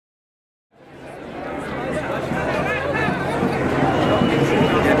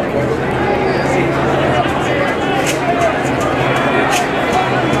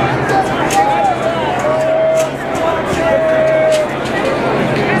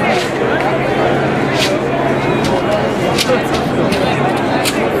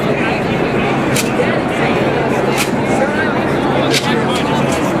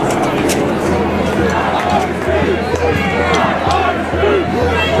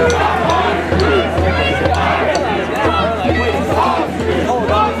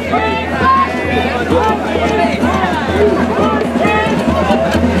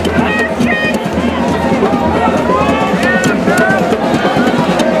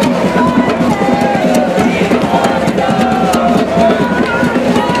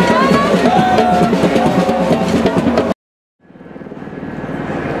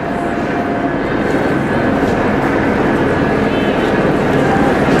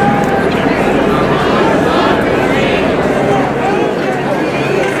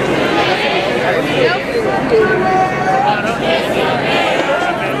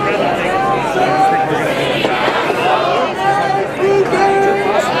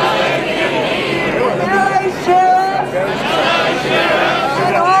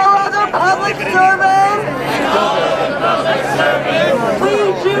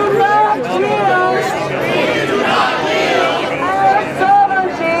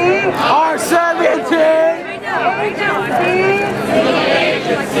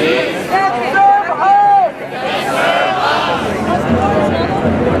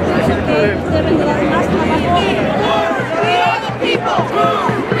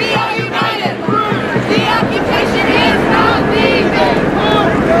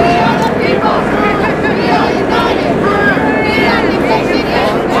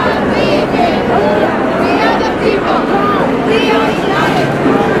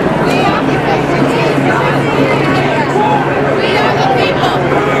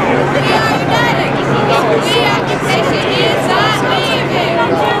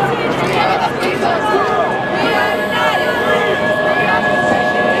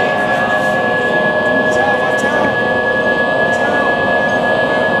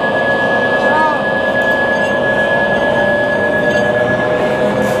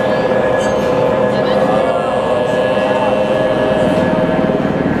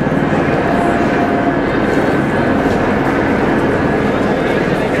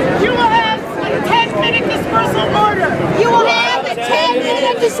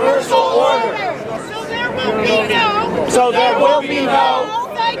So there will be no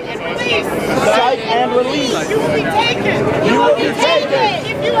cite and release. You will be taken. You will be taken.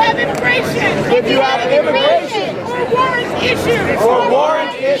 If you have immigration. If you have immigration. Or warrant issued. Or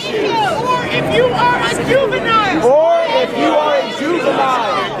warrant issued. Or if you are a juvenile. Or if you are a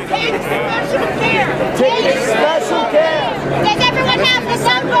juvenile. Take special care. Take special care. Does everyone have the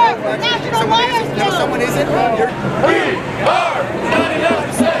number? National Lawyers Guild. Someone isn't. We are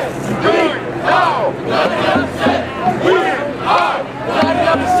 99%. We are 99%. We are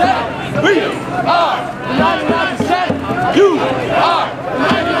 99%. We are 99%. You are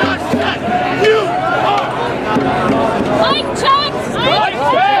 99%. You are. Mic check. Mic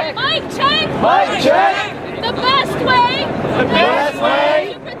check. Mic check. Mic check. The best way. The best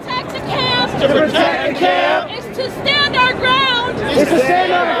way to protect the camp. to protect the camp Is to stand our ground. is to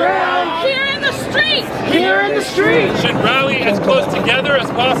stand on the ground Here in the street. here in the street. Should rally as close together as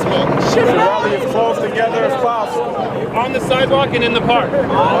possible. Should rally as close together as possible. On the sidewalk and in the park.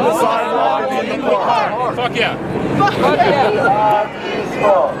 On the sidewalk and in the park. Fuck yeah.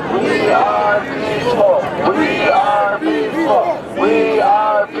 We are peaceful. We are peaceful. We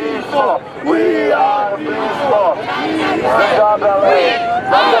are peaceful. We are peaceful. We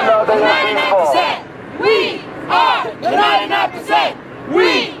are the 99%. We are the 99%.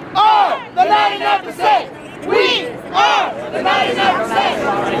 We are the 99%.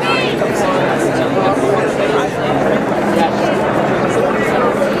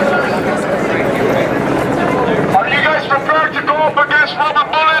 Are you guys prepared to go up against rubber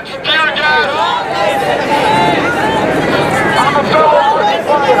bullets, tear gas? I'm a fellow with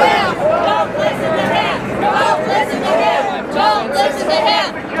fire. Don't listen to him. Don't listen to him. Don't listen to him.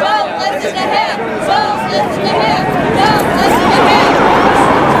 Don't listen to him. Don't listen to him. Don't listen to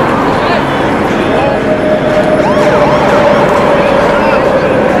him.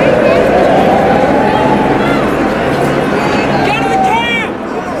 Get to the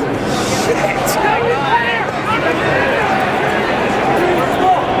camp!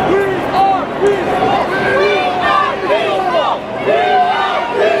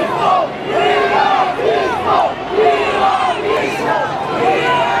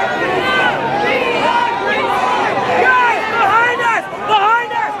 Guys, behind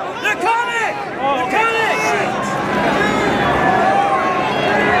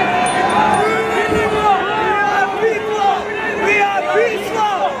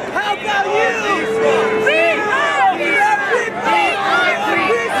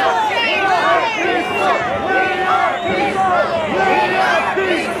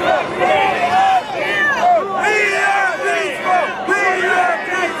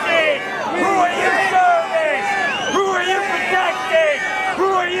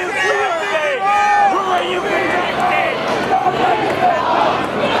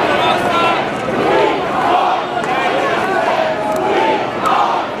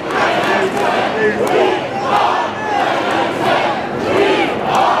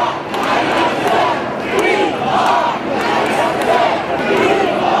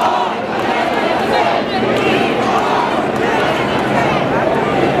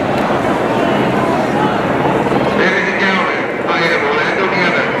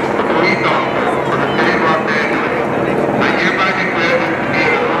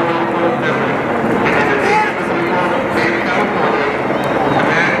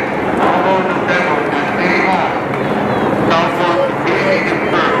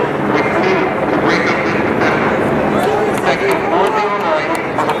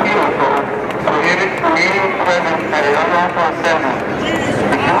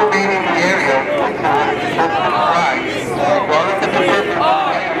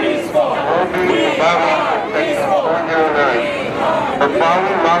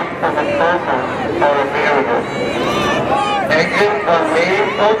for disposal are available. Exits on Main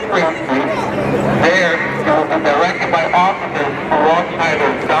or Spring Street. There, you will be directed by officers who walk either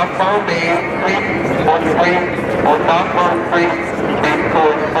southbound Main Street or Spring or southbound Spring Street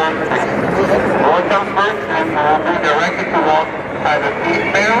towards First Street. Once on First Street, you will be directed to walk either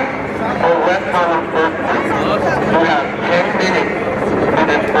eastbound or westbound First Street. You have